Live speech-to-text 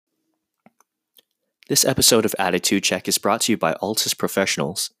This episode of Attitude Check is brought to you by Altus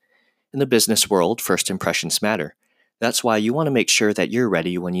Professionals. In the business world, first impressions matter. That's why you want to make sure that you're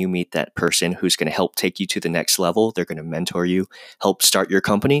ready when you meet that person who's going to help take you to the next level. They're going to mentor you, help start your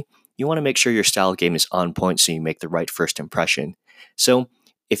company. You want to make sure your style game is on point so you make the right first impression. So,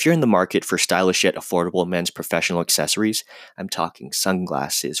 if you're in the market for stylish yet affordable men's professional accessories, I'm talking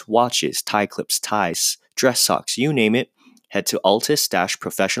sunglasses, watches, tie clips, ties, dress socks, you name it, head to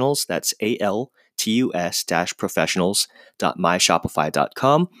Altus-Professionals, that's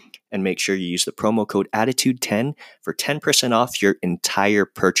altus-professionals.myshopify.com, and make sure you use the promo code ATTITUDE10 for 10% off your entire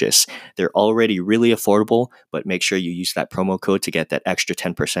purchase. They're already really affordable, but make sure you use that promo code to get that extra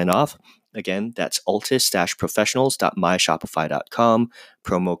 10% off. Again, that's altus-professionals.myshopify.com,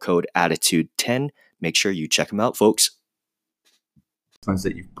 promo code ATTITUDE10. Make sure you check them out, folks. Ones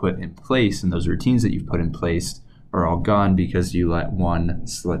that you've put in place and those routines that you've put in place are all gone because you let one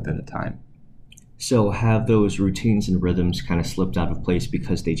slip at a time. So have those routines and rhythms kind of slipped out of place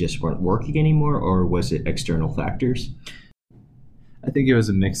because they just weren't working anymore, or was it external factors? I think it was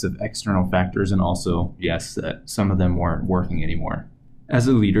a mix of external factors and also, yes, that some of them weren't working anymore. As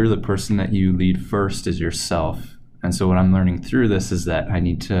a leader, the person that you lead first is yourself. And so what I'm learning through this is that I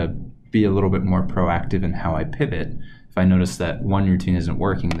need to be a little bit more proactive in how I pivot. If I notice that one routine isn't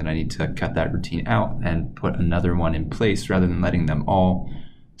working, then I need to cut that routine out and put another one in place rather than letting them all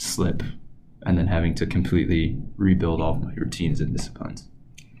slip and then having to completely rebuild all of my routines and disciplines.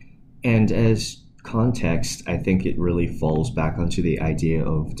 And as context, I think it really falls back onto the idea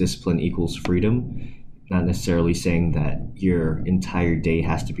of discipline equals freedom, not necessarily saying that your entire day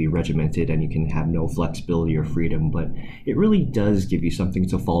has to be regimented and you can have no flexibility or freedom, but it really does give you something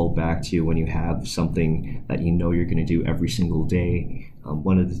to fall back to when you have something that you know you're going to do every single day.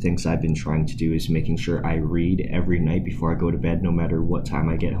 One of the things I've been trying to do is making sure I read every night before I go to bed, no matter what time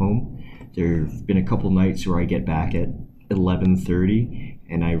I get home. There have been a couple nights where I get back at 11:30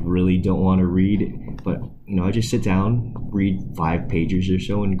 and I really don't want to read, but I just sit down, read 5 pages or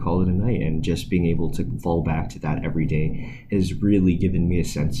so and call it a night. And just being able to fall back to that every day has really given me a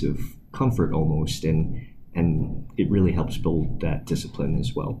sense of comfort almost, and it really helps build that discipline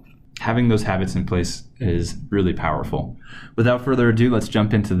as well. Having those habits in place is really powerful. Without further ado, let's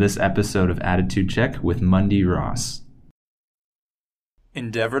jump into this episode of Attitude Check with Mundy Ross.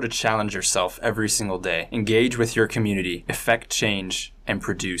 Endeavor to challenge yourself every single day. Engage with your community, effect change, and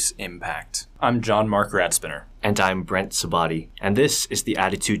produce impact. I'm John Mark Radspinner. And I'm Brent Sabati. And this is the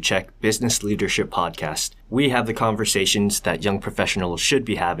Attitude Check Business Leadership Podcast. We have the conversations that young professionals should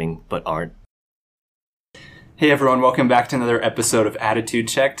be having, but aren't. Hey everyone, welcome back to another episode of Attitude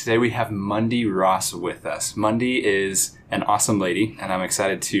Check. Today we have Mundy Ross with us. Mundy is an awesome lady, and I'm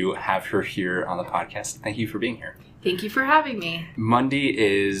excited to have her here on the podcast. Thank you for being here. Thank you for having me. Mundy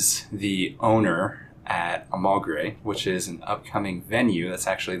is the owner at Amalgre, which is an upcoming venue that's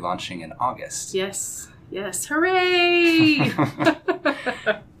actually launching in August. Yes. Hooray!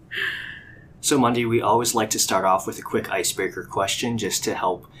 So Mundy, we always like to start off with a quick icebreaker question just to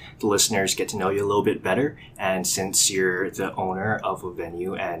help the listeners get to know you a little bit better. And since you're the owner of a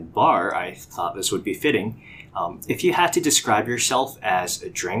venue and bar, I thought this would be fitting. If you had to describe yourself as a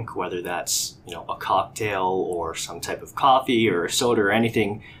drink, whether that's a cocktail or some type of coffee or a soda or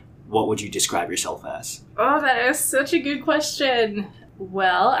anything, what would you describe yourself as? Oh, that is such a good question.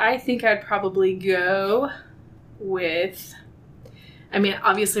 Well, I think I'd probably go with,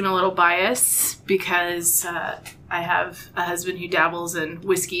 obviously I'm a little biased because I have a husband who dabbles in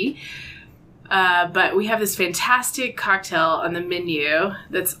whiskey, but we have this fantastic cocktail on the menu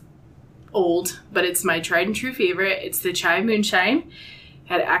that's old, but it's my tried and true favorite. It's the Chai Moonshine.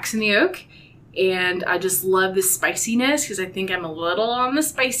 Had Axe in the Oak, and I just love the spiciness because I think I'm a little on the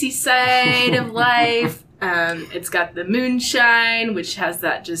spicy side of life. It's got the moonshine, which has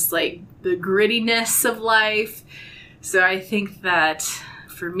that just like the grittiness of life. So I think that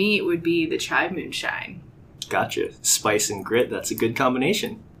for me it would be the Chai Moonshine. Gotcha. Spice and grit, that's a good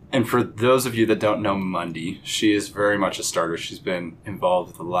combination. And for those of you that don't know Mundy, she is very much a starter. She's been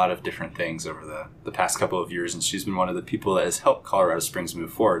involved with a lot of different things over the past couple of years, and she's been one of the people that has helped Colorado Springs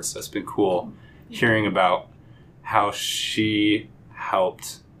move forward. So it's been cool hearing about how she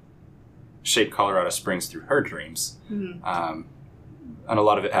helped shape Colorado Springs through her dreams. Mm-hmm. And a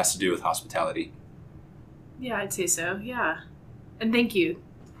lot of it has to do with hospitality. Yeah, I'd say so, yeah. And thank you.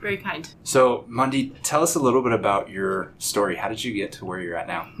 Very kind. So, Mundy, tell us a little bit about your story. How did you get to where you're at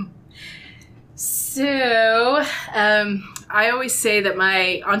now? So, I always say that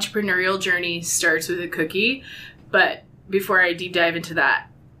my entrepreneurial journey starts with a cookie, but before I deep dive into that,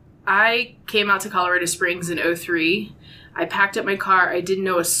 I came out to Colorado Springs in 2003. I packed up my car. I didn't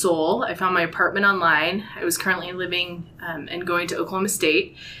know a soul. I found my apartment online. I was currently living and going to Oklahoma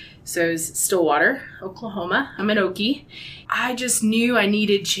State. So it was Stillwater, Oklahoma. I'm an Okie. I just knew I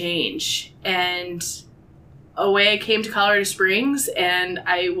needed change. And away I came to Colorado Springs, and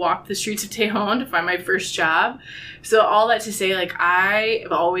I walked the streets of Tejon to find my first job. So all that to say, like, I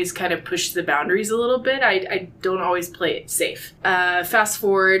have always kind of pushed the boundaries a little bit. I don't always play it safe. Fast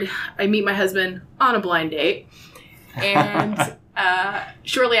forward, I meet my husband on a blind date. And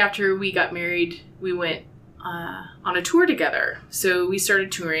shortly after we got married, we went on a tour together. So we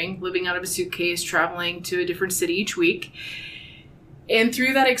started touring, living out of a suitcase, traveling to a different city each week. And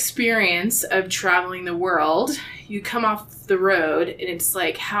through that experience of traveling the world, you come off the road and it's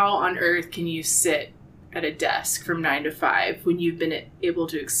like, how on earth can you sit at a desk from 9 to 5 when you've been able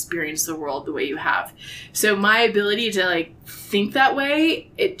to experience the world the way you have? So my ability to like think that way,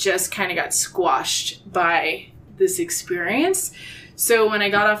 it just kind of got squashed by this experience. So when I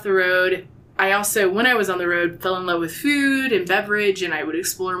got off the road, I also, when I was on the road, fell in love with food and beverage, and I would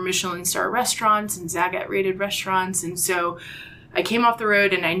explore Michelin star restaurants and Zagat rated restaurants. And so I came off the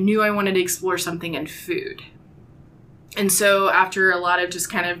road and I knew I wanted to explore something in food. And so after a lot of just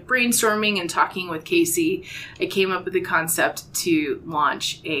kind of brainstorming and talking with Casey, I came up with the concept to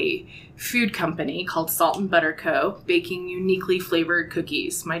launch a food company called Salt and Butter Co., baking uniquely flavored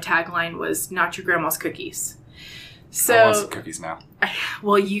cookies. My tagline was, not your grandma's cookies. So, I want some cookies now.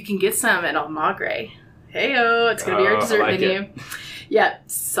 Well, you can get some at Almagre. Hey-o, it's going to be our dessert menu. Yeah,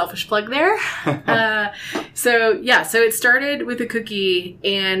 selfish plug there. So it started with a cookie,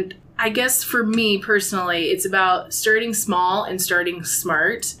 and I guess for me personally, it's about starting small and starting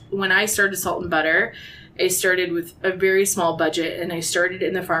smart. When I started Salt and Butter, I started with a very small budget, and I started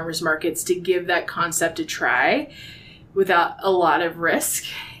in the farmers markets to give that concept a try without a lot of risk.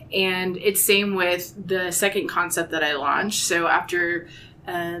 And it's same with the second concept that I launched. So after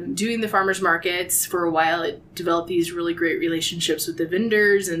doing the farmers markets for a while, it developed these really great relationships with the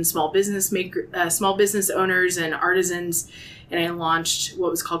vendors and small business owners and artisans. And I launched what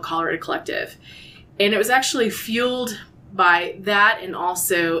was called Colorado Collective. And it was actually fueled by that, and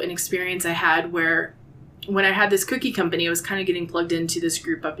also an experience I had where when I had this cookie company, I was kind of getting plugged into this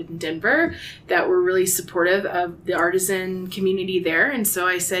group up in Denver that were really supportive of the artisan community there. And so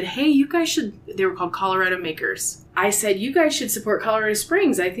I said, hey, you guys should, they were called Colorado Makers. I said, you guys should support Colorado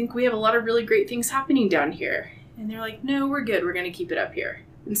Springs. I think we have a lot of really great things happening down here. And they're like, no, we're good. We're going to keep it up here.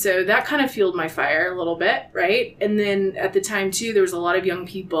 And so that kind of fueled my fire a little bit, right? And then at the time too, there was a lot of young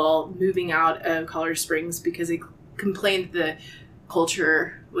people moving out of Colorado Springs because they complained that the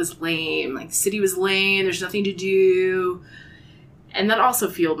culture was lame, like the city was lame, there's nothing to do. And that also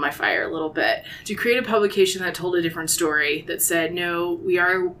fueled my fire a little bit to create a publication that told a different story, that said, no, we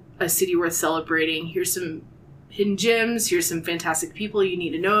are a city worth celebrating. Here's some hidden gems, here's some fantastic people you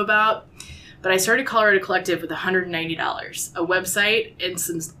need to know about. But I started Colorado Collective with $190, a website, and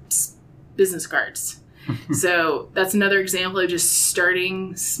some business cards. So that's another example of just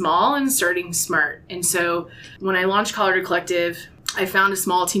starting small and starting smart. And so when I launched Colorado Collective, I found a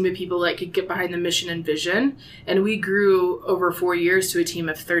small team of people that could get behind the mission and vision. And we grew over 4 years to a team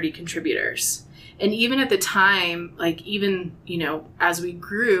of 30 contributors. And even at the time, like even, as we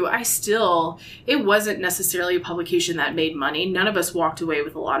grew, it wasn't necessarily a publication that made money. None of us walked away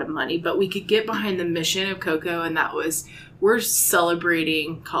with a lot of money, but we could get behind the mission of COCO, and that was, we're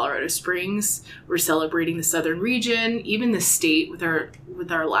celebrating Colorado Springs, we're celebrating the southern region, even the state with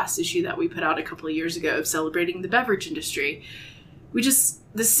our last issue that we put out a couple of years ago of celebrating the beverage industry.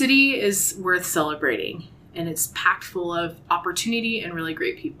 The city is worth celebrating, and it's packed full of opportunity and really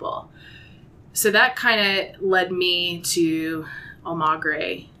great people. So that kind of led me to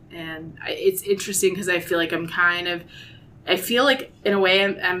Almagre. And it's interesting because I feel like in a way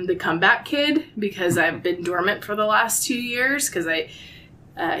I'm the comeback kid, because I've been dormant for the last 2 years because I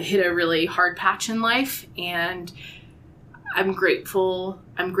hit a really hard patch in life. And I'm grateful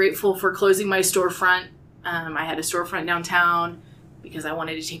for closing my storefront. I had a storefront downtown because I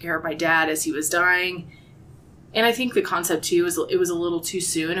wanted to take care of my dad as he was dying. And I think the concept too is it was a little too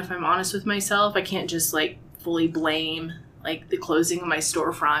soon, if I'm honest with myself. I can't just fully blame the closing of my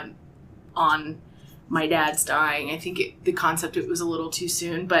storefront on my dad's dying. I think the concept, it was a little too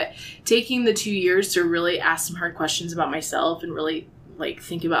soon. But taking the 2 years to really ask some hard questions about myself and really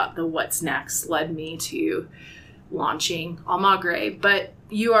think about the what's next led me to launching Almagre. But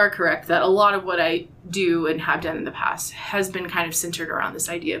you are correct that a lot of what I do and have done in the past has been kind of centered around this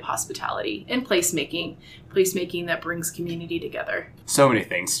idea of hospitality and placemaking that brings community together. So many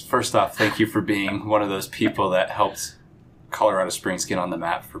things. First off, thank you for being one of those people that helped Colorado Springs get on the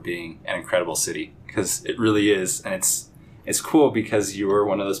map for being an incredible city, because it really is. And it's cool because you were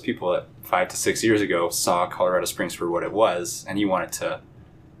one of those people that 5 to 6 years ago saw Colorado Springs for what it was, and you wanted to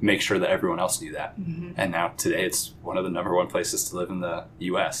make sure that everyone else knew that. Mm-hmm. And now today it's one of the #1 places to live in the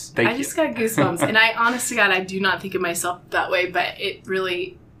U.S. Thank you. I just got goosebumps. And I, honest to God, I do not think of myself that way, but it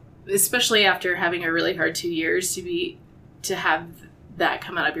really, especially after having a really hard 2 years, to have that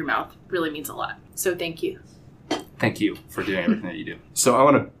come out of your mouth really means a lot. So thank you. Thank you for doing everything that you do. So I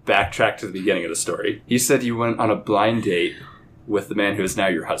want to backtrack to the beginning of the story. You said you went on a blind date with the man who is now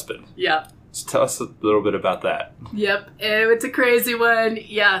your husband. Yeah. So tell us a little bit about that. Yep, it's a crazy one.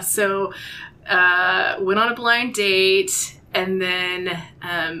 Yeah, so went on a blind date, and then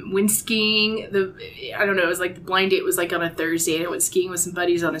went skiing. I don't know, it was like the blind date was like on a Thursday, and I went skiing with some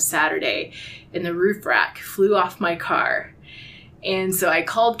buddies on a Saturday, and the roof rack flew off my car. And so I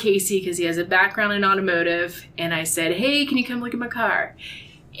called Casey because he has a background in automotive, and I said, hey, can you come look at my car?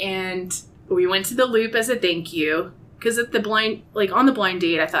 And we went to the Loop as a thank you. Because on the blind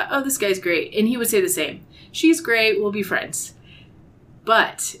date, I thought, oh, this guy's great. And he would say the same. She's great. We'll be friends.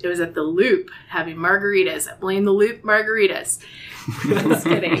 But it was at the Loop having margaritas. I blame the Loop margaritas. Just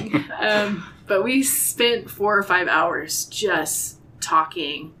kidding. But we spent 4 or 5 hours just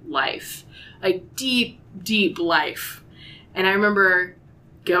talking life. Like deep, deep life. And I remember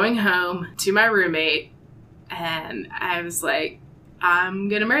going home to my roommate, and I was like, I'm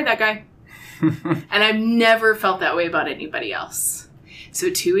going to marry that guy. And I've never felt that way about anybody else. So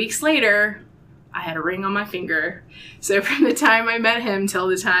 2 weeks later, I had a ring on my finger. So from the time I met him till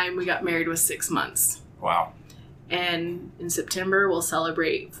the time we got married was 6 months. Wow. And in September, we'll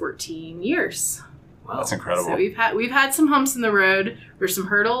celebrate 14 years. Wow. That's incredible. So we've had some humps in the road or some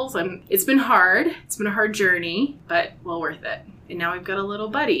hurdles, and it's been hard. It's been a hard journey, but well worth it. And now we've got a little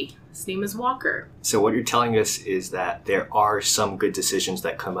buddy. His name is Walker. So what you're telling us is that there are some good decisions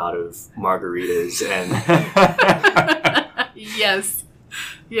that come out of margaritas and Yes.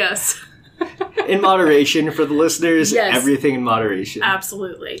 in moderation for the listeners. Yes. Everything in moderation.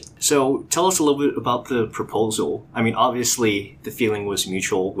 Absolutely. So tell us a little bit about the proposal. I mean, obviously the feeling was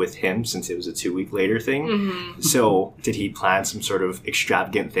mutual with him since it was a 2-week later thing. Mm-hmm. So did he plan some sort of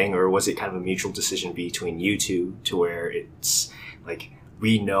extravagant thing, or was it kind of a mutual decision between you two to where it's like,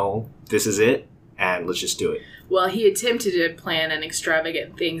 we know this is it and let's just do it? Well, he attempted to plan an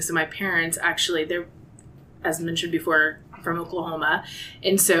extravagant thing. So my parents actually, they're, as mentioned before, from Oklahoma.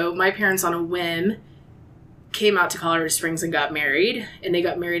 And so my parents on a whim came out to Colorado Springs and got married. And they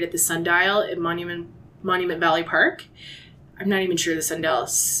got married at the Sundial at Monument Valley Park. I'm not even sure the Sundial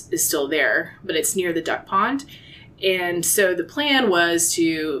is still there, but it's near the duck pond. And so the plan was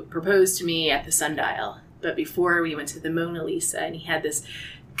to propose to me at the Sundial. But before, we went to the Mona Lisa, and he had this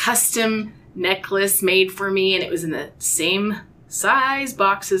custom necklace made for me, and it was in the same size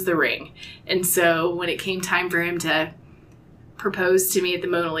box as the ring. And so when it came time for him to propose to me at the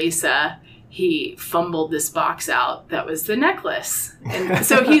Mona Lisa, he fumbled this box out that was the necklace. And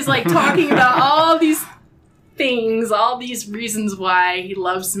so he's like talking about all these things, all these reasons why he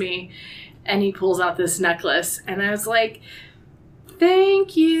loves me, and he pulls out this necklace, and I was like,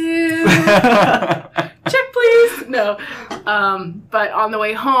 thank you. Check, please. No. But on the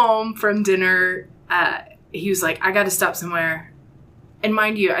way home from dinner, he was like, I got to stop somewhere. And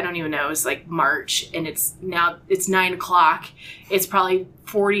mind you, I don't even know, it's like March, and it's 9 o'clock. It's probably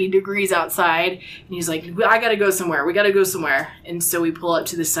 40 degrees outside. And he's like, I got to go somewhere. We got to go somewhere. And so we pull up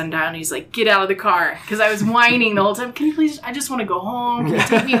to the Sundial, and he's like, get out of the car. Because I was whining the whole time. Can you please, I just want to go home. Can you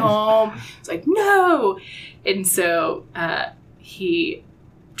take me home? It's like, no. And so he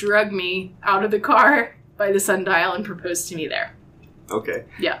drug me out of the car by the Sundial and proposed to me there. Okay.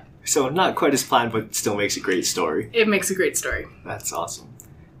 Yeah. So not quite as planned, but still makes a great story. It makes a great story. That's awesome.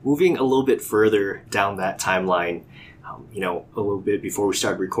 Moving a little bit further down that timeline, a little bit before we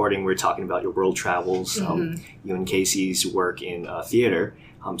started recording, we were talking about your world travels, you and Casey's work in theater.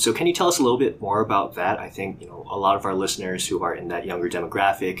 So can you tell us a little bit more about that? I think, a lot of our listeners who are in that younger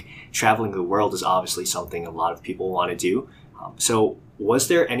demographic, traveling the world is obviously something a lot of people want to do. So was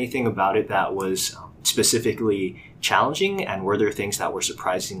there anything about it that was specifically challenging, and were there things that were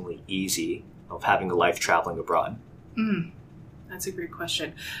surprisingly easy of having a life traveling abroad? That's a great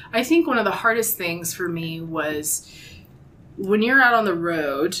question. I think one of the hardest things for me was when you're out on the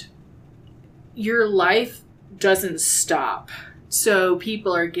road, your life doesn't stop. So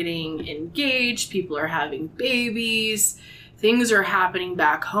people are getting engaged, people are having babies, things are happening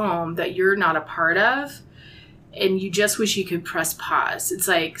back home that you're not a part of. And you just wish you could press pause. It's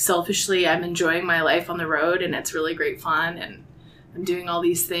like, selfishly, I'm enjoying my life on the road, and it's really great fun, and I'm doing all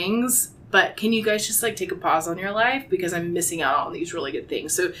these things. But can you guys just take a pause on your life? Because I'm missing out on these really good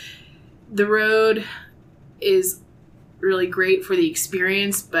things. So the road is really great for the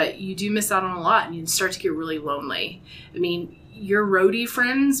experience, but you do miss out on a lot and you start to get really lonely. I mean, your roadie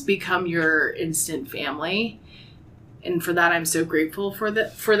friends become your instant family. And for that, I'm so grateful for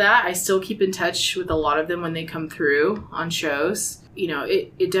that. I still keep in touch with a lot of them when they come through on shows. You know,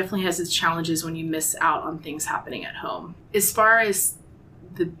 it definitely has its challenges when you miss out on things happening at home. As far as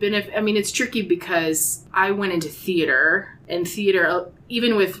the benefit, I mean, it's tricky because I went into theater, and theater,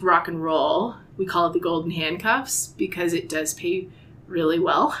 even with rock and roll, we call it the golden handcuffs because it does pay really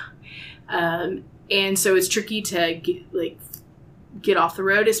well. And so it's tricky to get off the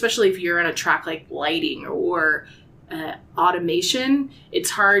road, especially if you're on a track like lighting or automation. It's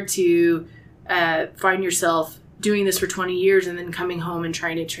hard to find yourself doing this for 20 years and then coming home and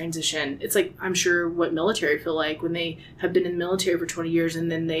trying to transition. It's like, I'm sure what military feel like when they have been in the military for 20 years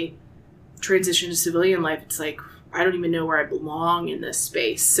and then they transition to civilian life. It's like, I don't even know where I belong in this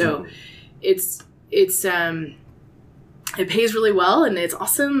space. So it pays really well and it's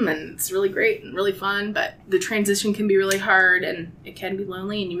awesome and it's really great and really fun, but the transition can be really hard and it can be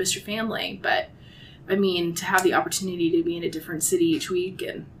lonely and you miss your family. But I mean, to have the opportunity to be in a different city each week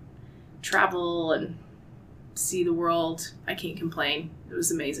and travel and see the world, I can't complain. It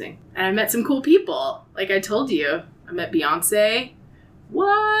was amazing. And I met some cool people. Like I told you, I met Beyonce.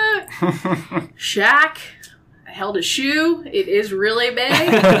 What? Shaq. I held a shoe. It is really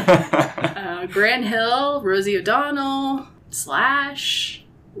big. Grant Hill, Rosie O'Donnell, Slash,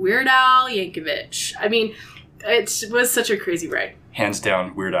 Weird Al Yankovic. I mean, it was such a crazy ride. Hands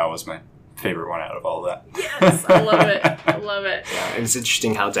down, Weird Al was my favorite one out of all of that. Yes, I love it. I love it. Yeah, and it's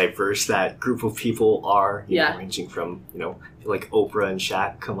interesting how diverse that group of people are. You Yeah. know, ranging from, you know, I feel like Oprah and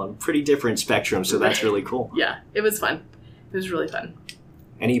Shaq come on pretty different spectrums, so that's really cool. Yeah, it was fun. It was really fun.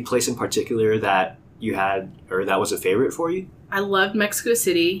 Any place in particular that you had or that was a favorite for you? I loved Mexico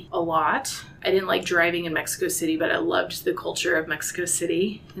City a lot. I didn't like driving in Mexico City, but I loved the culture of Mexico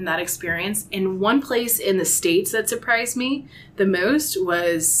City and that experience. And one place in the States that surprised me the most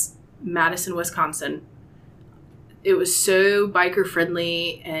was Madison, Wisconsin. It was so biker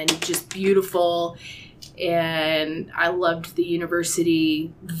friendly and just beautiful. And I loved the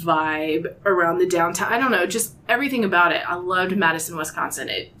university vibe around the downtown. I don't know, just everything about it. I loved Madison, Wisconsin.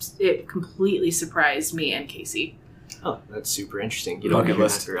 It completely surprised me and Casey. Oh, that's super interesting. You don't Bucket hear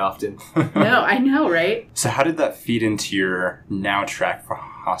list. that very often. No, I know, right? So how did that feed into your now track for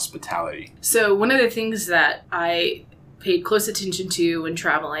hospitality? So one of the things that I paid close attention to when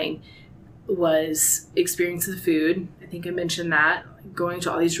traveling was experience of the food. I think I mentioned that. Going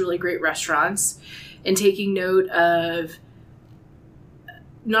to all these really great restaurants and taking note of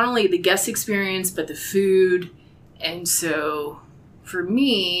not only the guest experience, but the food. And so for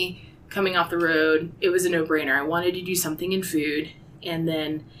me, coming off the road, it was a no-brainer. I wanted to do something in food. And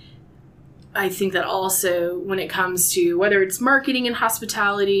then I think that also when it comes to whether it's marketing and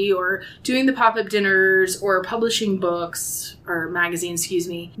hospitality or doing the pop-up dinners or publishing books or magazines,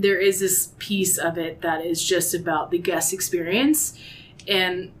 there is this piece of it that is just about the guest experience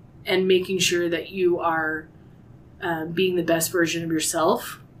and making sure that you are being the best version of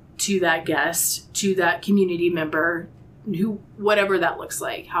yourself to that guest, to that community member, whatever that looks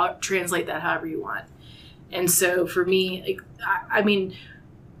like, translate that however you want. And so for me,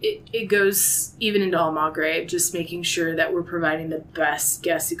 it goes even into Almagre, just making sure that we're providing the best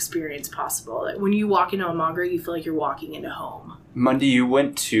guest experience possible. Like when you walk into Almagre, you feel like you're walking into home. Mundy, you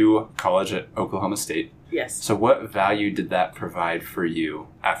went to college at Oklahoma State. Yes. So what value did that provide for you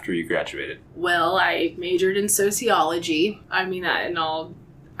after you graduated? Well, I majored in sociology.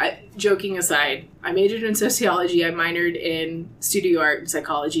 Joking aside, I majored in sociology. I minored in studio art and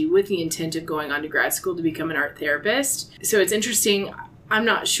psychology with the intent of going on to grad school to become an art therapist. So it's interesting. I'm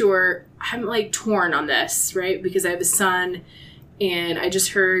not sure. I'm like torn on this, right? Because I have a son and I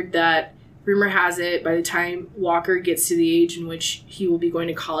just heard that rumor has it by the time Walker gets to the age in which he will be going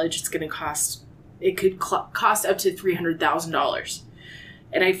to college, it could cost up to $300,000.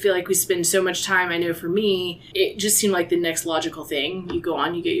 And I feel like we spend so much time. I know for me, it just seemed like the next logical thing. You go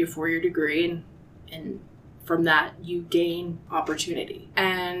on, you get your 4-year degree, and from that, you gain opportunity.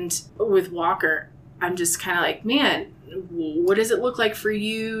 And with Walker, I'm just kind of like, man, what does it look like for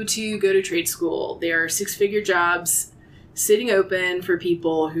you to go to trade school? There are 6-figure jobs sitting open for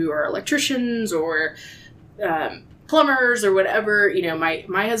people who are electricians or plumbers or whatever. You know,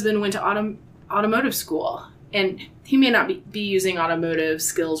 my husband went to automotive school. And he may not be using automotive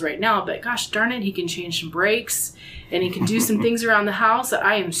skills right now, but gosh darn it, he can change some brakes and he can do some things around the house that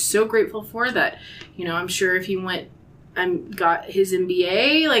I am so grateful for. That, you know, I'm sure if he went and got his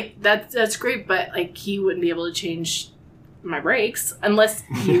MBA, like that's great, but like he wouldn't be able to change my brakes unless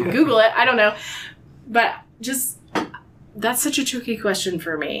you Google it. I don't know. But just That's such a tricky question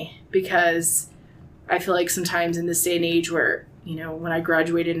for me, because I feel like sometimes in this day and age where, when I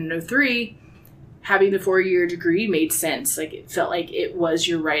graduated in 2003, having the 4-year degree made sense. Like, it felt like it was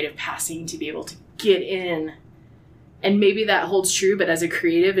your rite of passing to be able to get in. And maybe that holds true, but as a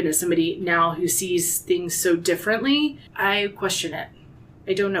creative and as somebody now who sees things so differently, I question it.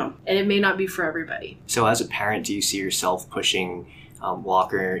 I don't know. And it may not be for everybody. So as a parent, do you see yourself pushing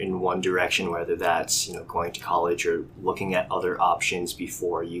Walker in one direction, whether that's, going to college or looking at other options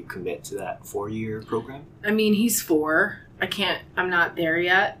before you commit to that 4-year program? I mean, he's 4. I'm not there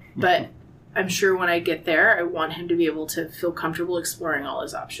yet, but I'm sure when I get there, I want him to be able to feel comfortable exploring all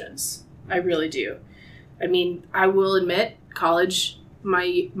his options. I really do. I mean, I will admit, college,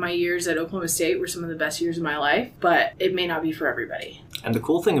 my years at Oklahoma State were some of the best years of my life, but it may not be for everybody. And the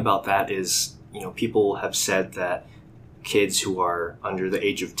cool thing about that is, people have said that kids who are under the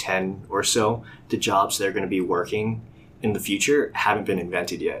age of 10 or so, the jobs they're going to be working in the future haven't been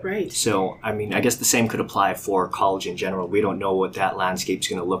invented yet. Right. So, I mean, I guess the same could apply for college in general. We don't know what that landscape's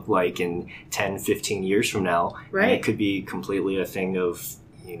going to look like in 10, 15 years from now. Right. And it could be completely a thing of,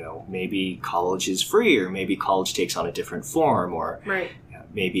 maybe college is free, or maybe college takes on a different form, or right.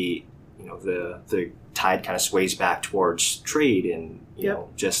 Maybe, the tide kind of sways back towards trade and,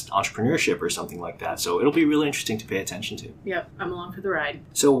 just entrepreneurship or something like that. So it'll be really interesting to pay attention to. Yep, I'm along for the ride.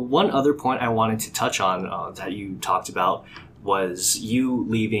 So one other point I wanted to touch on that you talked about was you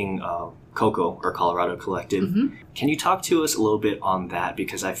leaving COCO, or Colorado Collective. Mm-hmm. Can you talk to us a little bit on that?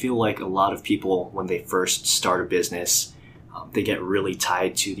 Because I feel like a lot of people, when they first start a business, they get really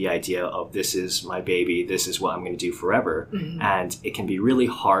tied to the idea of, this is my baby, this is what I'm going to do forever. Mm-hmm. And it can be really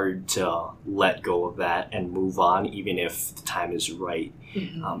hard to let go of that and move on, even if the time is right.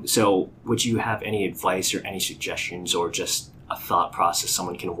 Mm-hmm. So would you have any advice or any suggestions, or just a thought process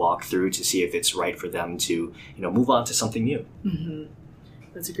someone can walk through to see if it's right for them to, move on to something new? Mm-hmm.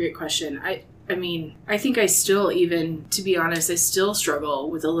 That's a great question. I mean, I think I still, even to be honest, I still struggle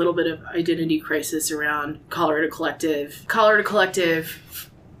with a little bit of identity crisis around Colorado Collective. Colorado Collective,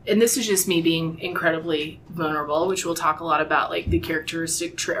 and this is just me being incredibly vulnerable, which we'll talk a lot about, like the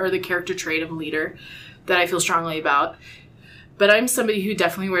characteristic or the character trait of a leader that I feel strongly about. But I'm somebody who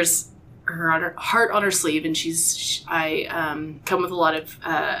definitely wears her heart on her sleeve, and I come with a lot of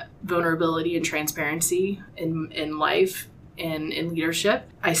vulnerability and transparency in life and in leadership.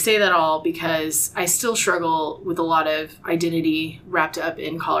 I say that all because I still struggle with a lot of identity wrapped up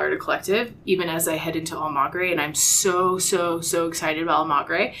in Colorado Collective, even as I head into Almagre, and I'm so excited about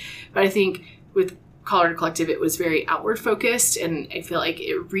Almagre. But I think with Colorado Collective, it was very outward focused, and I feel like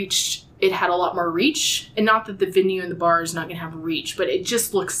it had a lot more reach. And not that the venue and the bar is not going to have reach, but it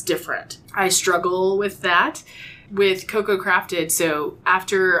just looks different. I struggle with that. With Coco Crafted, so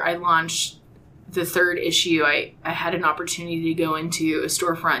after I launched the 3rd issue, I had an opportunity to go into a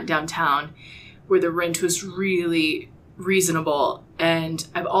storefront downtown where the rent was really reasonable. And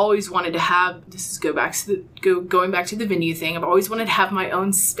I've always wanted to have, this is going back to the venue thing, I've always wanted to have my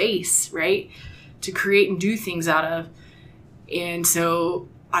own space, right? To create and do things out of. And so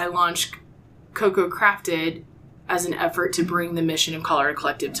I launched Coco Crafted as an effort to bring the mission of Colorado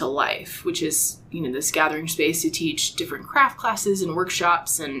Collective to life, which is, this gathering space to teach different craft classes and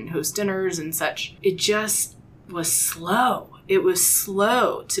workshops and host dinners and such. It just was slow. It was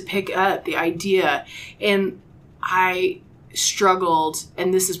slow to pick up the idea. And I struggled,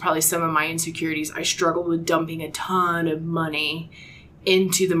 and this is probably some of my insecurities, I struggled with dumping a ton of money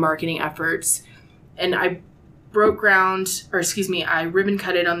into the marketing efforts. And I I ribbon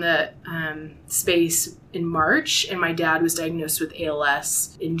cut it on the space in March, and my dad was diagnosed with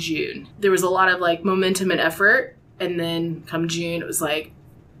ALS in June. There was a lot of momentum and effort, and then come June, it was like,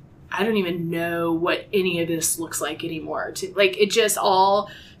 I don't even know what any of this looks like anymore. It just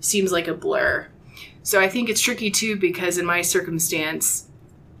all seems like a blur. So I think it's tricky too, because in my circumstance,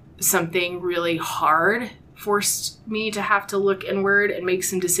 something really hard forced me to have to look inward and make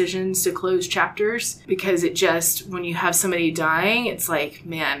some decisions to close chapters, because it just, when you have somebody dying, it's like,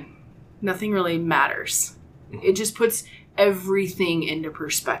 man, nothing really matters. It just puts everything into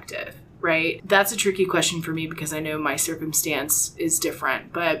perspective, right? That's a tricky question for me, because I know my circumstance is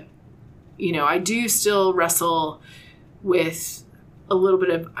different, but I do still wrestle with a little bit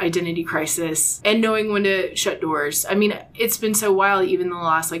of identity crisis and knowing when to shut doors. I mean, it's been so wild, even in the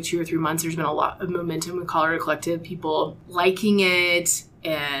last 2 or 3 months, there's been a lot of momentum with Colorado Collective, people liking it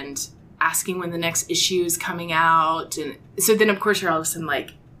and asking when the next issue is coming out. And so then, of course, you're all of a sudden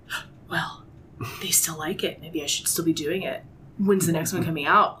like, well, they still like it. Maybe I should still be doing it. When's the next one coming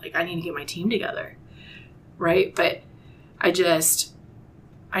out? I need to get my team together, right? But I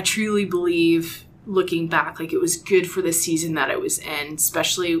truly believe looking back, like it was good for the season that it was in,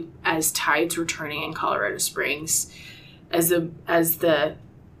 especially as tides were turning in Colorado Springs, as the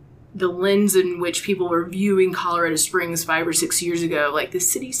lens in which people were viewing Colorado Springs 5 or 6 years ago, like the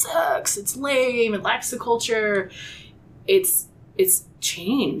city sucks, it's lame, it lacks the culture. It's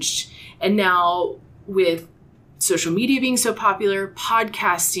changed. And now with social media being so popular,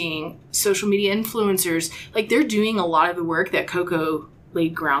 podcasting, social media influencers, like they're doing a lot of the work that Coco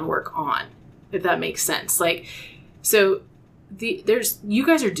laid groundwork on, if that makes sense. Like, so you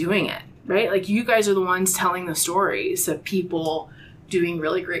guys are doing it, right? Like you guys are the ones telling the stories of people doing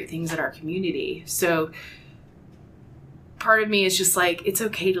really great things in our community. So part of me is just like, it's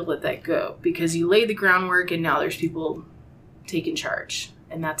okay to let that go because you laid the groundwork and now there's people taking charge,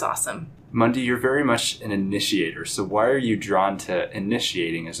 and that's awesome. Mundy, you're very much an initiator. So why are you drawn to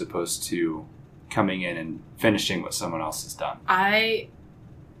initiating as opposed to coming in and finishing what someone else has done? I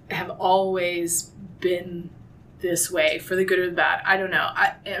have always been this way, for the good or the bad. I don't know.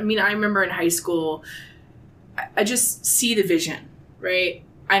 I mean, I remember in high school, I just see the vision, right?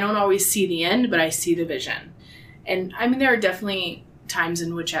 I don't always see the end, but I see the vision. And I mean, there are definitely times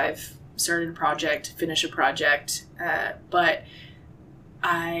in which I've started a project, finished a project, but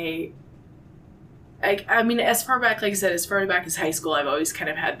I mean, as far back, like I said, as far back as high school, I've always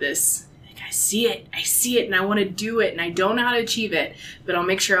kind of had this, like, I see it, and I want to do it, and I don't know how to achieve it, but I'll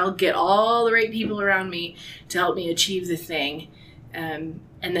make sure I'll get all the right people around me to help me achieve the thing. And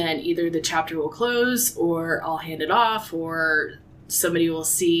then either the chapter will close, or I'll hand it off, or somebody will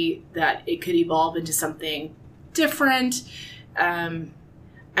see that it could evolve into something different.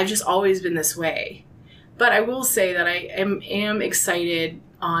 I've just always been this way. But I will say that I am excited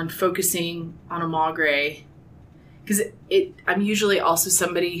on focusing on Amagre, because I'm usually also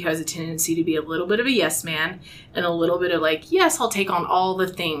somebody who has a tendency to be a little bit of a yes man and a little bit of like, yes, I'll take on all the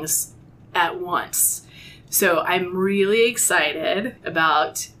things at once. So I'm really excited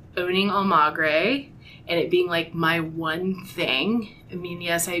about owning Amagre and it being like my one thing. I mean,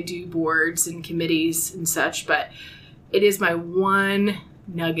 yes, I do boards and committees and such, but it is my one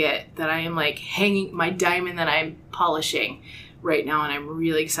nugget that I am like hanging, my diamond that I'm polishing right now, and I'm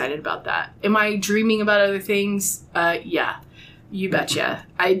really excited about that. Am I dreaming about other things? Yeah, you betcha.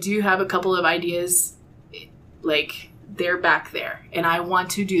 I do have a couple of ideas, like they're back there, and I want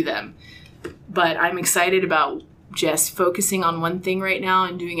to do them. But I'm excited about just focusing on one thing right now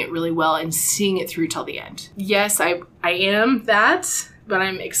and doing it really well and seeing it through till the end. Yes, I am that, but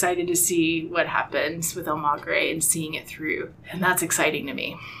I'm excited to see what happens with Amagre and seeing it through. And that's exciting to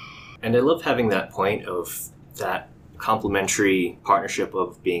me. And I love having that point of that complementary partnership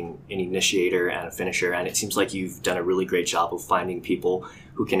of being an initiator and a finisher. And it seems like you've done a really great job of finding people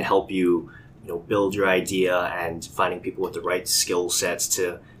who can help you, build your idea, and finding people with the right skill sets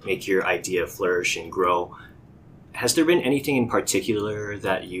to make your idea flourish and grow. Has there been anything in particular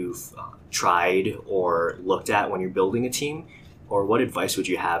that you've tried or looked at when you're building a team? Or what advice would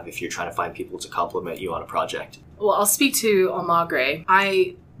you have if you're trying to find people to complement you on a project? Well, I'll speak to Amagre.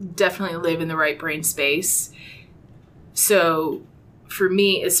 I definitely live in the right brain space. So for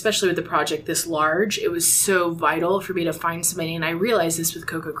me, especially with the project this large, it was so vital for me to find somebody. And I realized this with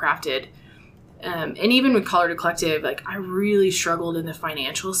Coco Crafted. And even with Colorado Collective, like I really struggled in the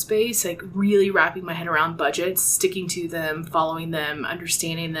financial space, like really wrapping my head around budgets, sticking to them, following them,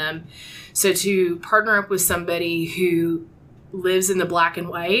 understanding them. So to partner up with somebody who lives in the black and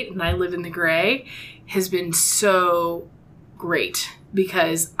white and I live in the gray has been so great,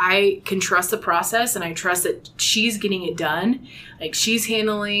 because I can trust the process and I trust that she's getting it done. Like she's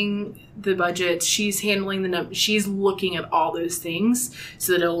handling the budget, she's handling the numbers, she's looking at all those things,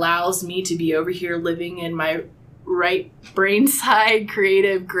 so that it allows me to be over here living in my right brain side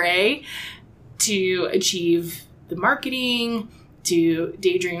creative gray to achieve the marketing, to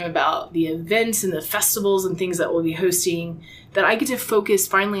daydream about the events and the festivals and things that we'll be hosting, that I get to focus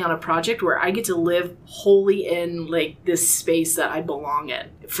finally on a project where I get to live wholly in like this space that I belong in.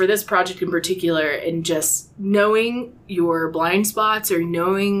 For this project in particular, and just knowing your blind spots, or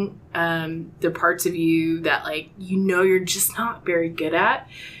knowing the parts of you that you're just not very good at,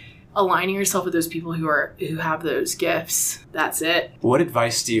 aligning yourself with those people who have those gifts. That's it. What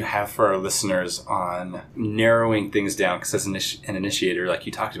advice do you have for our listeners on narrowing things down? Because as an initiator, like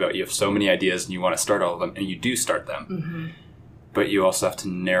you talked about, you have so many ideas and you want to start all of them, and you do start them. Mm-hmm. But you also have to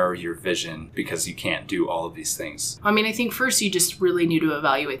narrow your vision because you can't do all of these things. I mean, I think first you just really need to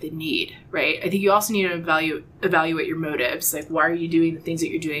evaluate the need, right? I think you also need to evaluate your motives. Like, why are you doing the things that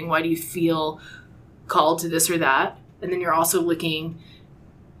you're doing? Why do you feel called to this or that? And then you're also looking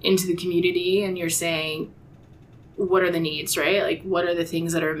into the community and you're saying, what are the needs, right? Like, what are the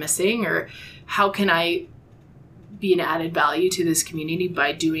things that are missing, or how can I be an added value to this community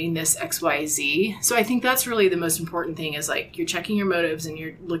by doing this XYZ? So I think that's really the most important thing, is like, you're checking your motives and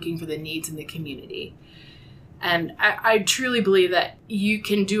you're looking for the needs in the community. And I truly believe that you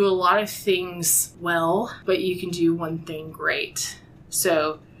can do a lot of things well, but you can do one thing great.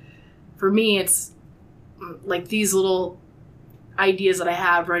 So for me, it's like these little ideas that I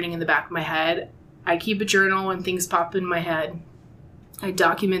have running in the back of my head. I keep a journal when things pop in my head. I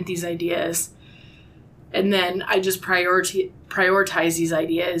document these ideas. And then I just prioritize these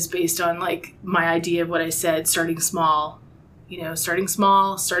ideas based on like my idea of what I said, starting small. Starting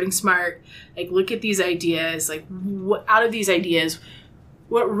small, starting smart. Like, look at these ideas. Like, what out of these ideas,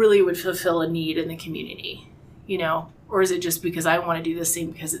 what really would fulfill a need in the community? Or is it just because I want to do this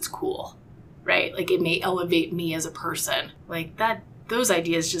thing because it's cool, right? Like, it may elevate me as a person. Like that. Those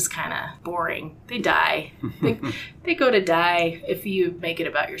ideas just kind of boring. They die. They go to die if you make it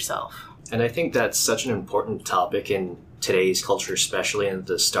about yourself. And I think that's such an important topic in today's culture, especially in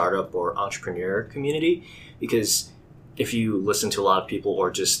the startup or entrepreneur community, because if you listen to a lot of people,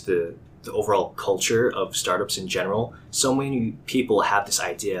 or just the overall culture of startups in general, so many people have this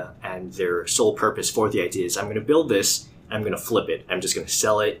idea, and their sole purpose for the idea is, I'm going to build this, and I'm going to flip it. I'm just going to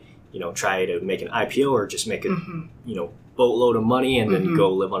sell it, try to make an IPO, or just make a, boatload of money, and then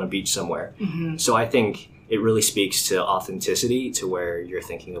go live on a beach somewhere. So I think it really speaks to authenticity, to where you're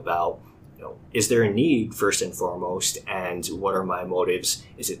thinking about, is there a need first and foremost, and what are my motives?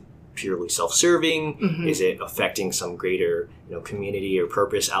 Is it purely self-serving? Is it affecting some greater community or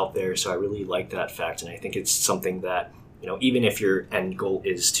purpose out there? So I really like that fact, and I think it's something that even if your end goal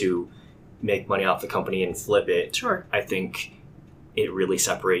is to make money off the company and flip it, sure, I think it really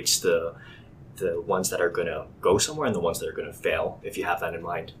separates the ones that are going to go somewhere and the ones that are going to fail, if you have that in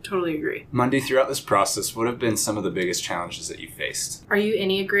mind. Totally agree. Monday, throughout this process, what have been some of the biggest challenges that you faced? Are you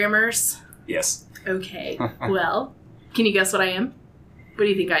Enneagrammers? Yes. Okay. Well, can you guess what I am? What do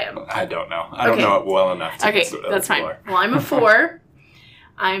you think I am? I don't know. I don't know it well enough to Okay, guess what that's fine. people are. Well, I'm a 4.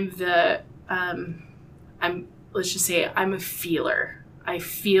 Let's just say I'm a feeler. I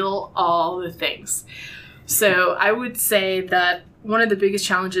feel all the things. So I would say that one of the biggest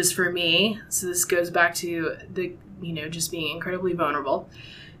challenges for me, so this goes back to the, just being incredibly vulnerable,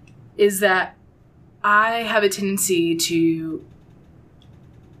 is that I have a tendency to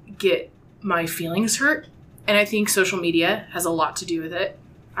get my feelings hurt. And I think social media has a lot to do with it.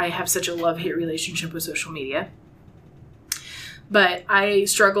 I have such a love-hate relationship with social media. But I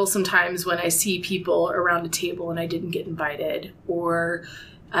struggle sometimes when I see people around a table and I didn't get invited, or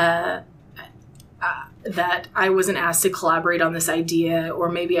that I wasn't asked to collaborate on this idea, or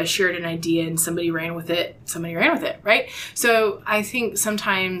maybe I shared an idea and somebody ran with it, right? So I think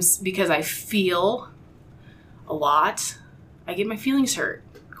sometimes because I feel a lot, I get my feelings hurt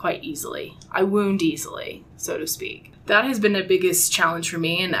quite easily. I wound easily, so to speak. That has been the biggest challenge for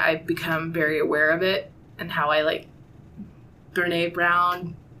me, and I've become very aware of it, and how I like Brene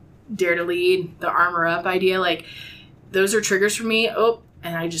Brown, Dare to Lead, the armor up idea, like those are triggers for me.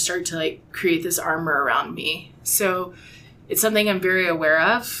 And I just start to like create this armor around me. So it's something I'm very aware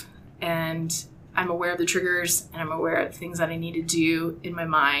of, and I'm aware of the triggers, and I'm aware of things that I need to do in my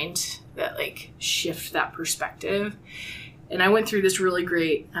mind that like shift that perspective. And I went through this really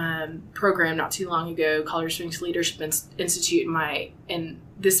great program not too long ago, Colorado Springs Leadership Institute, and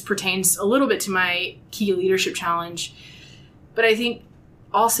this pertains a little bit to my key leadership challenge. But I think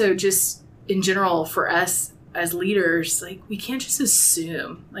also just in general for us as leaders, like we can't just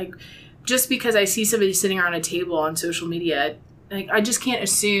assume, like just because I see somebody sitting around a table on social media, like I just can't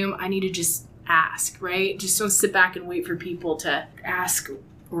assume. I need to just ask, right? Just don't sit back and wait for people to ask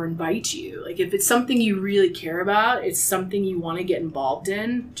or invite you. Like if it's something you really care about, it's something you want to get involved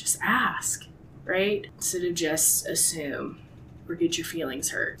in, just ask, right? Instead of just assume or get your feelings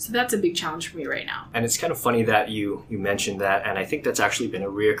hurt. So that's a big challenge for me right now. And it's kind of funny that you mentioned that, and I think that's actually been a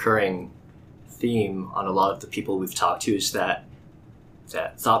reoccurring theme on a lot of the people we've talked to, is that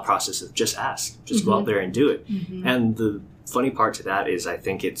thought process of just ask, just go out there and do it. And the funny part to that is I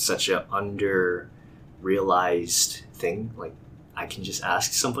think it's such an under-realized thing. Like I can just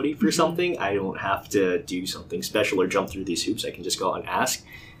ask somebody for something. I don't have to do something special or jump through these hoops. I can just go out and ask.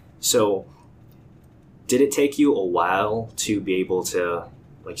 So did it take you a while to be able to,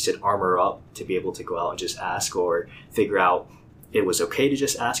 like you said, armor up, to be able to go out and just ask, or figure out it was okay to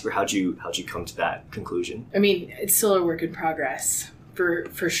just ask, or how'd you come to that conclusion? I mean, it's still a work in progress,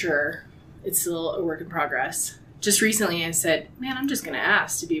 for sure. It's still a work in progress. Just recently I said, man, I'm just going to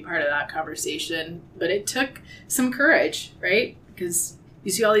ask to be a part of that conversation. But it took some courage, right? Because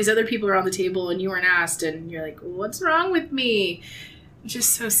you see all these other people around the table and you weren't asked, and you're like, what's wrong with me? Which is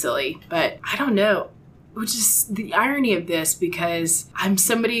so silly. But I don't know. Which is the irony of this, because I'm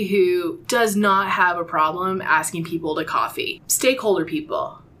somebody who does not have a problem asking people to coffee. Stakeholder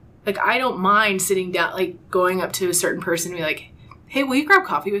people. Like, I don't mind sitting down, like going up to a certain person and be like, hey, will you grab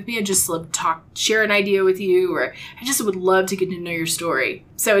coffee with me and just talk, share an idea with you? Or I just would love to get to know your story.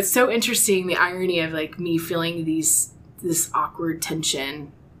 So it's so interesting, the irony of like me feeling this awkward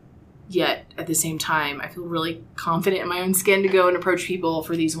tension. Yet at the same time, I feel really confident in my own skin to go and approach people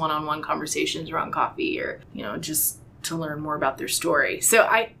for these one-on-one conversations around coffee, or, you know, just to learn more about their story. So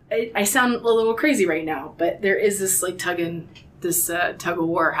I sound a little crazy right now, but there is this like tug of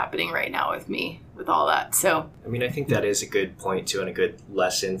war happening right now with me with all that. So I mean, I think that is a good point too, and a good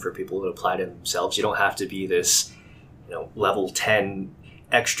lesson for people to apply to themselves. You don't have to be this, you know, level 10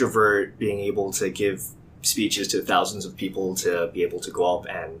 extrovert being able to give speeches to thousands of people to be able to go up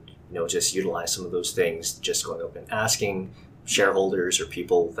and, you know, just utilize some of those things, just going up and asking shareholders or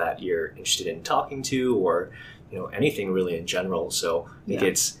people that you're interested in talking to, or, you know, anything really in general. So I think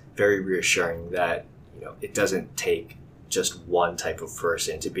it's very reassuring that, you know, it doesn't take just one type of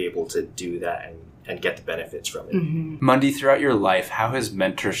person to be able to do that and get the benefits from it. Mm-hmm. Mundy, throughout your life, how has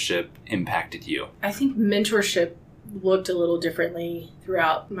mentorship impacted you? I think mentorship looked a little differently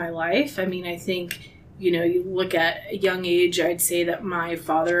throughout my life. I mean, I think, you know, you look at a young age, I'd say that my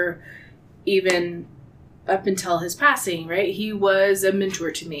father, even up until his passing, right, he was a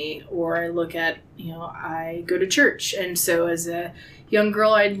mentor to me. Or I look at, you know, I go to church. And so as a young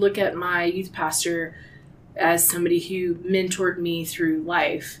girl, I'd look at my youth pastor as somebody who mentored me through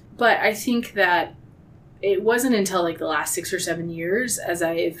life. But I think that it wasn't until like the last 6 or 7 years, as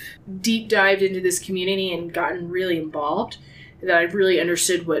I've deep dived into this community and gotten really involved, that I've really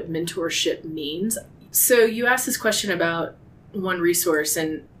understood what mentorship means. So you asked this question about one resource,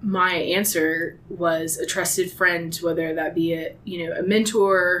 and my answer was a trusted friend, whether that be a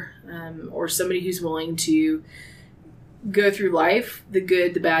mentor, or somebody who's willing to go through life, the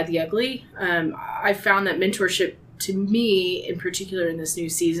good, the bad, the ugly. I found that mentorship, to me in particular in this new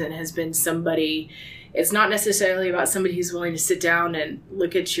season, has been somebody. It's not necessarily about somebody who's willing to sit down and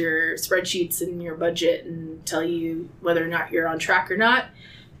look at your spreadsheets and your budget and tell you whether or not you're on track or not.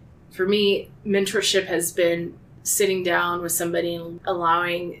 For me, mentorship has been sitting down with somebody and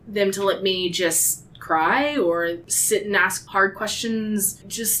allowing them to let me just cry or sit and ask hard questions.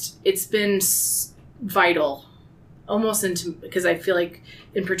 Just, it's been vital. Almost into, because I feel like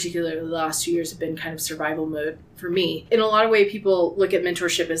in particular the last 2 years have been kind of survival mode for me. In a lot of ways, people look at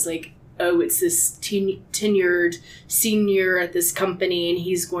mentorship as like, oh, it's this tenured senior at this company, and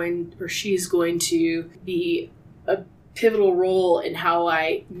he's going or she's going to be a pivotal role in how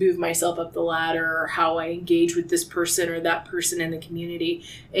I move myself up the ladder, or how I engage with this person or that person in the community.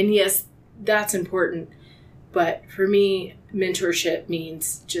 And yes, that's important. But for me, mentorship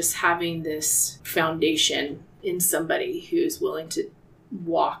means just having this foundation in somebody who's willing to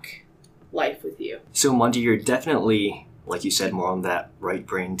walk life with you. So Mundy, you're definitely, like you said, more on that right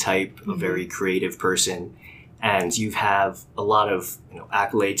brain type, a very creative person, and you have a lot of, you know,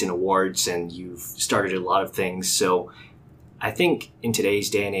 accolades and awards, and you've started a lot of things. So I think in today's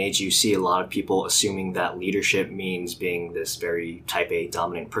day and age, you see a lot of people assuming that leadership means being this very type A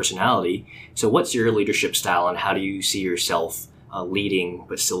dominant personality. So what's your leadership style, and how do you see yourself leading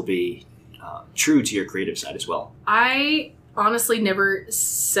but still be true to your creative side as well? I honestly never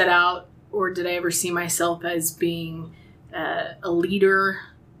set out, or did I ever see myself as being a leader,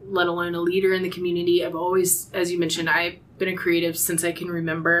 let alone a leader in the community. I've always, as you mentioned, I've been a creative since I can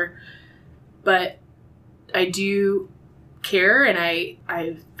remember, but I do care, and I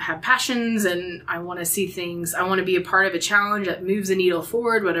have passions, and I want to see things. I want to be a part of a challenge that moves the needle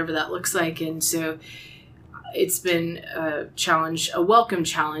forward, whatever that looks like. And so it's been a challenge, a welcome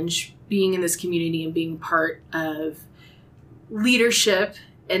challenge, being in this community and being part of leadership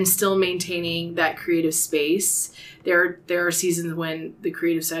and still maintaining that creative space. There are seasons when the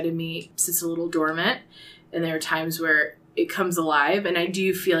creative side of me sits a little dormant, and there are times where it comes alive. And I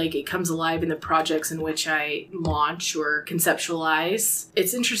do feel like it comes alive in the projects in which I launch or conceptualize.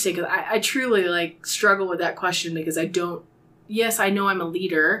 It's interesting because I truly struggle with that question, because I know I'm a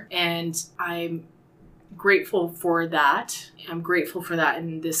leader, and I'm grateful for that. I'm grateful for that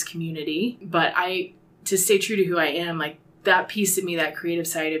in this community. But to stay true to who I am, that piece of me, that creative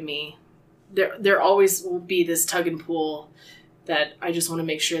side of me, there always will be this tug and pull that I just want to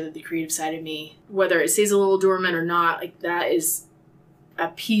make sure that the creative side of me, whether it stays a little dormant or not, that is a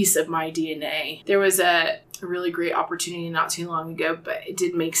piece of my DNA. There was a really great opportunity not too long ago, but it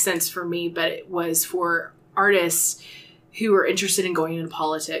didn't make sense for me, but it was for artists who are interested in going into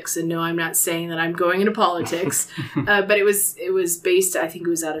politics. And no, I'm not saying that I'm going into politics, but it was based, I think it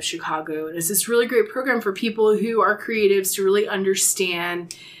was out of Chicago. And it's this really great program for people who are creatives to really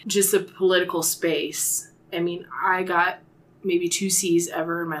understand just the political space. I mean, I got maybe 2 C's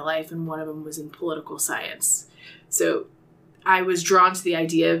ever in my life, and one of them was in political science. So I was drawn to the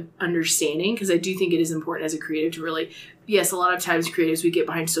idea of understanding, because I do think it is important as a creative to really, yes, a lot of times creatives, we get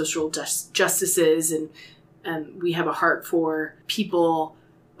behind social justices and we have a heart for people,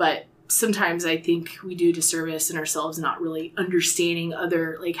 but sometimes I think we do a disservice in ourselves not really understanding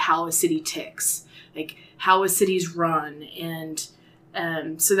other, like how a city ticks, like how a city's run. And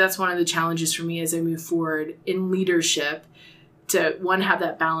so that's one of the challenges for me as I move forward in leadership, to one, have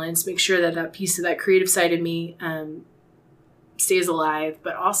that balance, make sure that that piece of that creative side of me stays alive,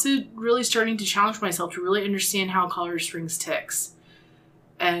 but also really starting to challenge myself to really understand how Colorado Springs ticks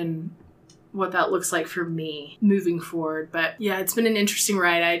and what that looks like for me moving forward. But yeah, it's been an interesting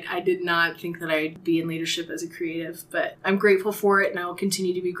ride. I did not think that I'd be in leadership as a creative, but I'm grateful for it, and I will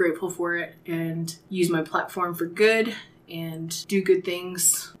continue to be grateful for it and use my platform for good and do good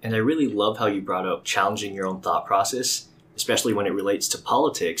things. And I really love how you brought up challenging your own thought process, especially when it relates to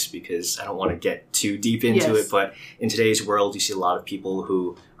politics, because I don't want to get too deep into it, but in today's world, you see a lot of people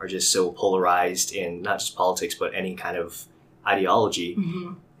who are just so polarized in not just politics, but any kind of ideology.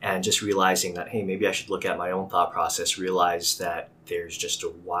 Mm-hmm. And just realizing that, hey, maybe I should look at my own thought process, realize that there's just a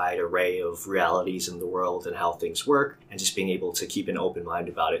wide array of realities in the world and how things work, and just being able to keep an open mind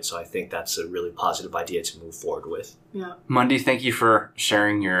about it. So I think that's a really positive idea to move forward with. Yeah. Mundi, thank you for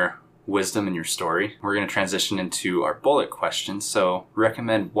sharing your wisdom and your story. We're going to transition into our bullet questions. So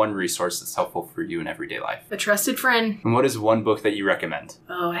recommend one resource that's helpful for you in everyday life. A trusted friend. And what is one book that you recommend?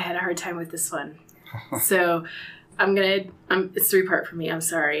 Oh, I had a hard time with this one. So it's 3-part for me. I'm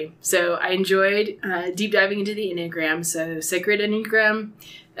sorry. So I enjoyed deep diving into the Enneagram. So Sacred Enneagram,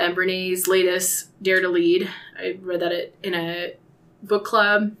 Brené's latest, Dare to Lead. I read that in a book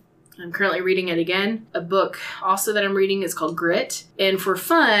club. I'm currently reading it again. A book also that I'm reading is called Grit. And for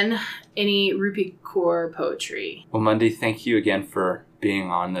fun, any Rupi Kaur poetry. Well, Mundi, thank you again for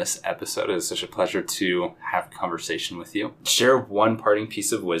being on this episode. It was such a pleasure to have a conversation with you. Share one parting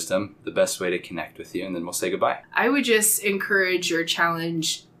piece of wisdom, the best way to connect with you, and then we'll say goodbye. I would just encourage or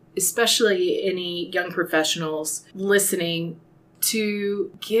challenge, especially any young professionals listening,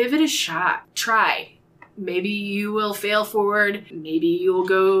 to give it a shot. Try. Maybe you will fail forward. Maybe you will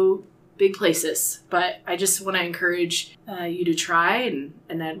go big places. But I just want to encourage you to try, and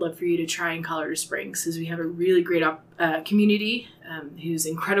I'd love for you to try in Colorado Springs, because we have a really great community who's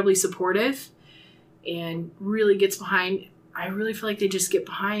incredibly supportive and really gets behind. I really feel like they just get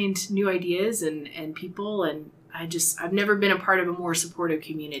behind new ideas and people, and I've never been a part of a more supportive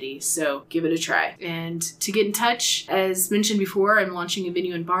community, so give it a try. And to get in touch, as mentioned before, I'm launching a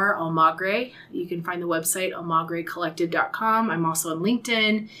venue and bar, Almagre. You can find the website, almagrecollective.com. I'm also on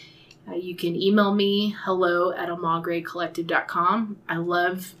LinkedIn. You can email me, hello@almagrecollective.com. I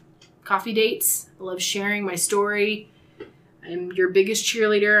love coffee dates. I love sharing my story. I'm your biggest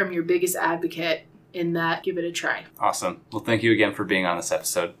cheerleader. I'm your biggest advocate in that. Give it a try. Awesome. Well, thank you again for being on this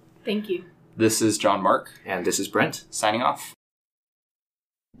episode. Thank you. This is John Mark. And this is Brent. Signing off.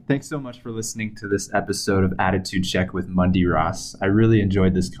 Thanks so much for listening to this episode of Attitude Check with Mundi Ross. I really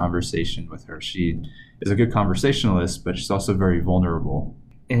enjoyed this conversation with her. She is a good conversationalist, but she's also very vulnerable.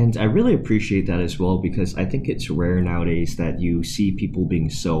 And I really appreciate that as well, because I think it's rare nowadays that you see people being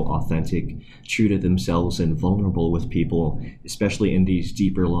so authentic, true to themselves, and vulnerable with people, especially in these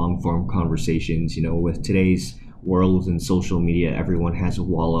deeper, long-form conversations. You know, with today's world and social media, everyone has a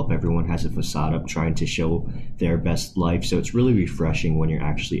wall up, everyone has a facade up trying to show their best life. So it's really refreshing when you're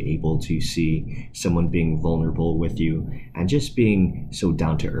actually able to see someone being vulnerable with you and just being so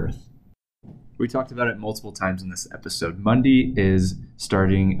down to earth. We talked about it multiple times in this episode. Mundi is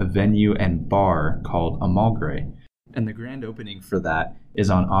starting a venue and bar called Almagre, and the grand opening for that is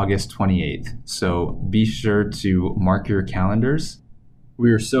on August 28th. So be sure to mark your calendars.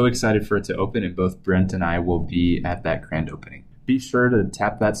 We are so excited for it to open, and both Brent and I will be at that grand opening. Be sure to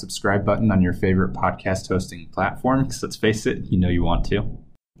tap that subscribe button on your favorite podcast hosting platform, because let's face it, you know you want to.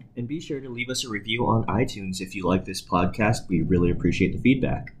 And be sure to leave us a review on iTunes if you like this podcast. We really appreciate the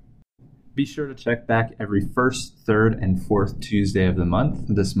feedback. Be sure to check back every first, third, and fourth Tuesday of the month.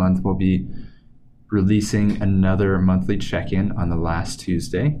 This month we'll be releasing another monthly check-in on the last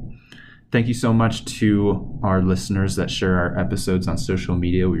Tuesday. Thank you so much to our listeners that share our episodes on social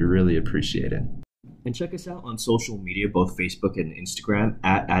media. We really appreciate it. And check us out on social media, both Facebook and Instagram,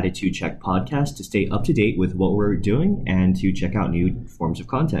 at Attitude Check Podcast, to stay up to date with what we're doing and to check out new forms of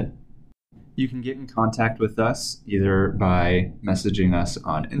content. You can get in contact with us either by messaging us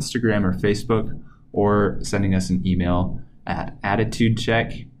on Instagram or Facebook, or sending us an email at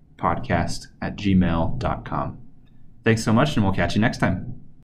attitudecheckpodcast@gmail.com. Thanks so much, and we'll catch you next time.